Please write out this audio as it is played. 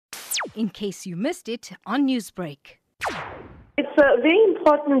in case you missed it on Newsbreak. It's a very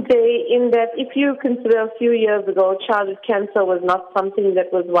important day in that if you consider a few years ago, childhood cancer was not something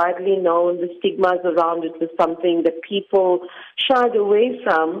that was widely known. The stigmas around it was something that people shied away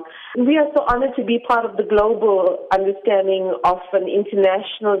from. We are so honored to be part of the global understanding of an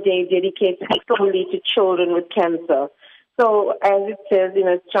international day dedicated solely to children with cancer. So as it says,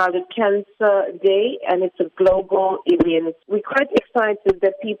 it's Childhood Cancer Day and it's a global event. We're quite excited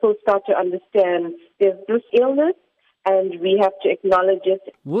that people start to understand there's this illness and we have to acknowledge it.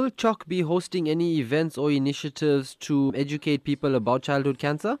 Will CHOC be hosting any events or initiatives to educate people about childhood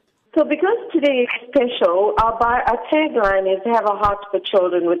cancer? So because today is special, our tagline is have a heart for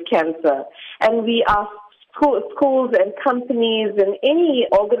children with cancer. And we ask schools and companies and any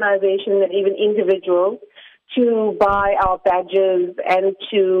organization and even individuals to buy our badges and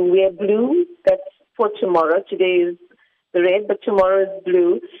to wear blue. That's for tomorrow. Today is the red, but tomorrow is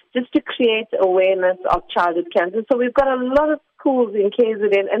blue, just to create awareness of childhood cancer. So we've got a lot of schools in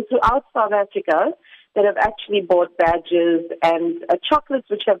KZN and throughout South Africa that have actually bought badges and chocolates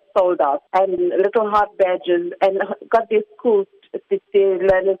which have sold out and little heart badges and got their schools, their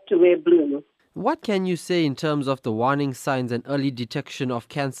learners to wear blue. What can you say in terms of the warning signs and early detection of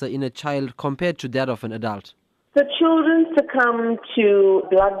cancer in a child compared to that of an adult? So children succumb to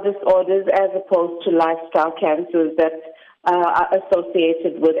blood disorders as opposed to lifestyle cancers that are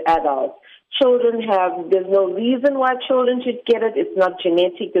associated with adults. There's no reason why children should get it. It's not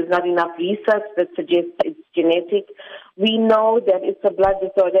genetic. There's not enough research that suggests it's genetic. We know that it's a blood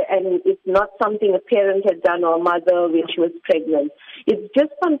disorder and it's not something a parent had done or a mother when she was pregnant. It's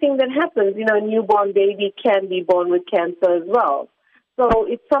just something that happens. A newborn baby can be born with cancer as well. So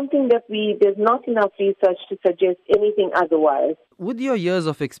it's something that there's not enough research to suggest anything otherwise. With your years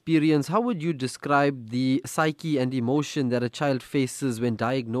of experience, how would you describe the psyche and emotion that a child faces when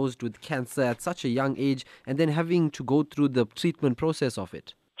diagnosed with cancer at such a young age and then having to go through the treatment process of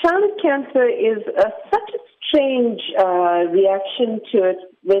it? Childhood cancer is such a strange reaction to it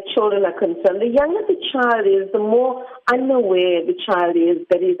where children are concerned. The younger the child is, the more unaware the child is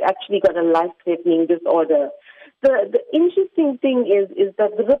that he's actually got a life-threatening disorder. The interesting thing is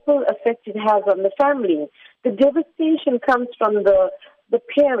that the ripple effect it has on the family. The devastation comes from the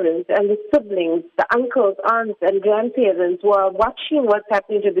parents and the siblings, the uncles, aunts, and grandparents who are watching what's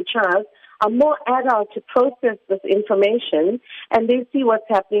happening to the child, are more adult to process this information, and they see what's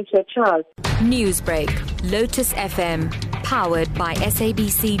happening to a child. Newsbreak, Lotus FM, powered by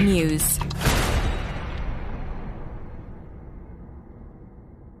SABC News.